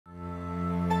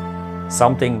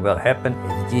Something will happen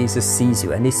if Jesus sees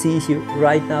you, and He sees you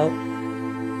right now.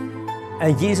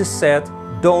 And Jesus said,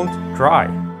 don't cry.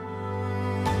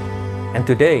 And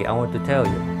today I want to tell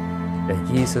you that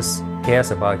Jesus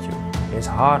cares about you. His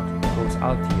heart goes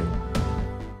out to you.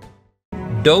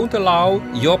 Don't allow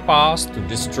your past to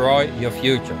destroy your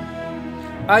future.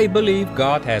 I believe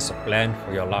God has a plan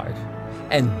for your life,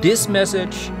 and this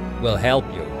message will help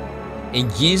you in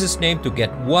Jesus' name to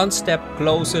get one step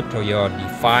closer to your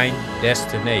divine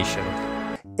destination.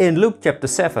 In Luke chapter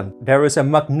 7, there is a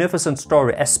magnificent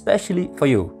story especially for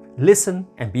you. Listen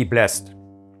and be blessed.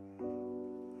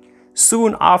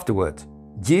 Soon afterward,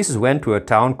 Jesus went to a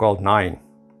town called Nain,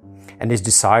 and His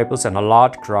disciples and a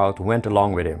large crowd went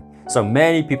along with Him. So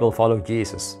many people followed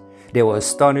Jesus. They were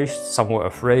astonished, some were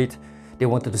afraid. They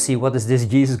wanted to see what is this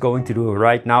Jesus going to do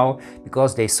right now,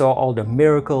 because they saw all the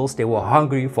miracles. They were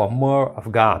hungry for more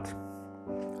of God.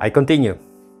 I continue.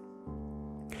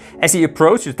 As He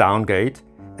approached the town gate,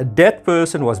 a dead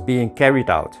person was being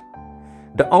carried out,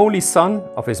 the only son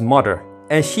of his mother,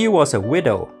 and she was a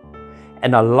widow,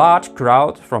 and a large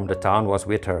crowd from the town was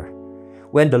with her.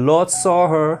 When the Lord saw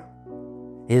her,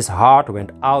 His heart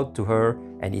went out to her,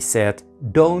 and He said,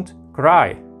 don't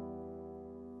cry.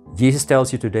 Jesus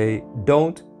tells you today,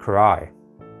 don't cry.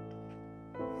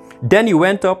 Then He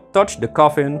went up, touched the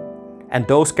coffin, and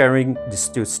those carrying it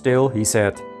stood still. He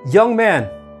said, young man,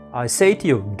 I say to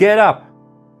you, get up.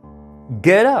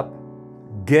 Get up.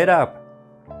 Get up.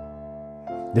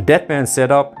 The dead man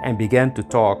sat up and began to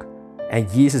talk, and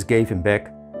Jesus gave him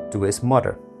back to his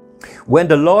mother. When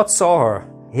the Lord saw her,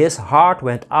 His heart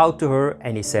went out to her,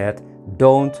 and He said,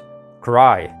 don't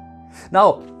cry.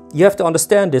 Now, you have to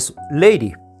understand this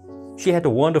lady. She had a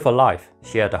wonderful life.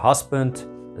 She had a husband,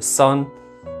 a son,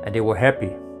 and they were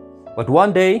happy. But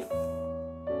one day,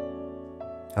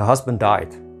 her husband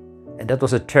died. And that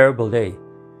was a terrible day,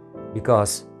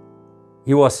 because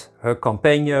he was her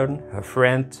companion, her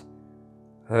friend,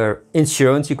 her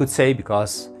insurance, you could say,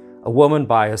 because a woman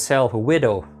by herself, a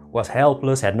widow, was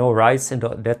helpless, had no rights in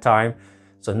that time.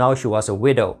 So now she was a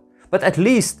widow. But at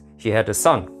least she had a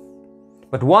son.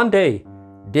 But one day,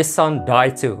 this son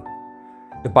died too.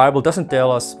 The Bible doesn't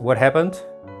tell us what happened,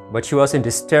 but she was in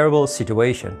this terrible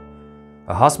situation.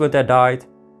 Her husband had died,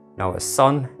 now her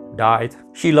son died.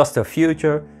 She lost her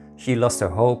future, she lost her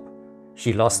hope,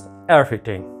 she lost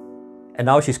everything. And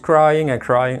now she's crying and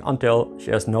crying until she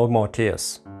has no more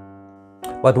tears.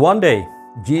 But one day,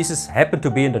 Jesus happened to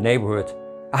be in the neighborhood.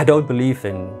 I don't believe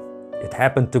in it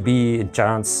happened to be in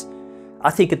chance.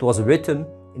 I think it was written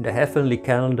in the heavenly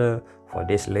calendar for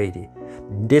this lady.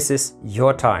 This is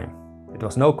your time. It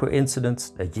was no coincidence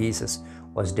that Jesus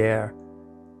was there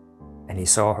and He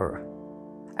saw her.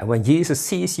 And when Jesus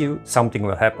sees you, something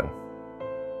will happen.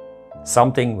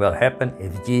 Something will happen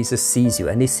if Jesus sees you,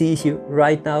 and He sees you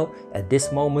right now at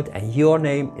this moment, and your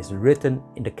name is written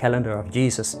in the calendar of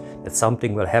Jesus, that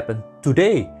something will happen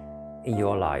today in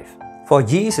your life. For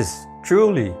Jesus,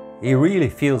 truly, He really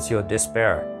feels your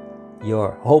despair,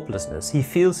 your hopelessness. He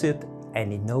feels it,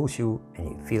 and He knows you, and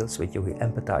He feels with you, He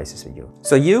empathizes with you.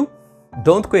 So you,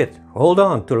 don't quit, hold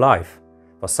on to life,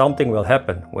 for something will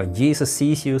happen. When Jesus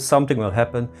sees you, something will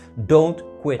happen. Don't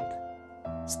quit,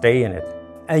 stay in it.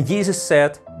 And Jesus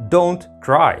said, don't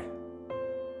cry.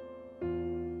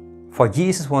 For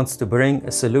Jesus wants to bring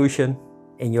a solution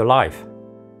in your life.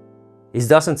 He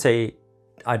doesn't say,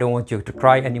 I don't want you to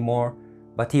cry anymore,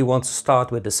 but He wants to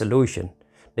start with the solution,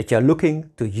 that you're looking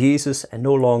to Jesus and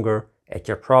no longer at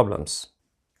your problems.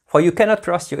 For you cannot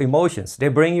trust your emotions. They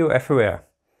bring you everywhere.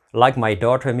 Like my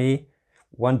daughter and me,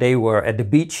 one day we were at the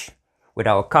beach with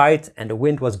our kite, and the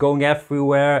wind was going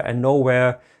everywhere and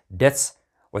nowhere. That's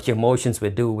what your emotions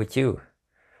will do with you.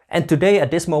 And today,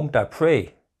 at this moment, I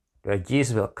pray that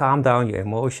Jesus will calm down your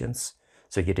emotions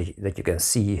so that you can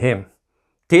see Him.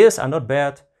 Tears are not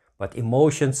bad, but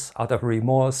emotions out of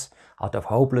remorse, out of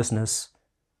hopelessness,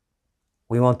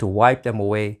 we want to wipe them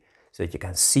away so that you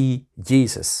can see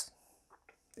Jesus.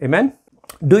 Amen?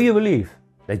 Do you believe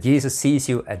that Jesus sees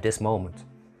you at this moment?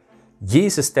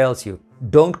 Jesus tells you,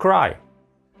 don't cry.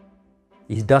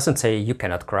 He doesn't say you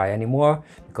cannot cry anymore,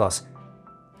 because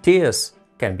tears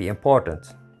can be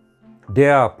important. They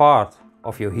are a part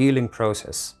of your healing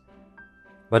process.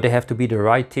 But they have to be the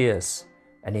right tears.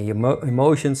 And your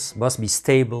emotions must be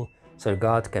stable so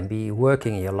God can be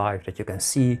working in your life, that you can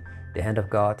see the hand of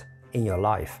God in your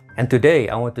life. And today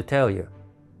I want to tell you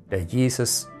that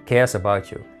Jesus cares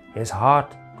about you. His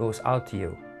heart goes out to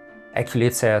you. Actually,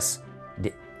 it says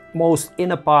the most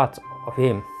inner part of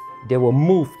Him, they were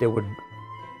moved, they were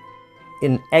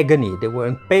in agony, they were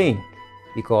in pain,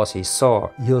 because He saw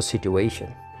your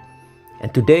situation.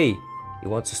 And today, He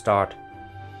wants to start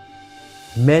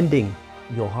mending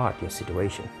your heart, your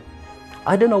situation.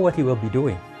 I don't know what He will be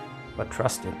doing, but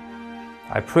trust Him.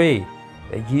 I pray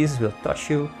that Jesus will touch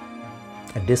you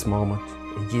at this moment,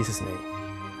 in Jesus' name.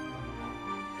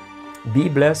 Be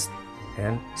blessed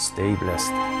and stay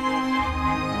blessed.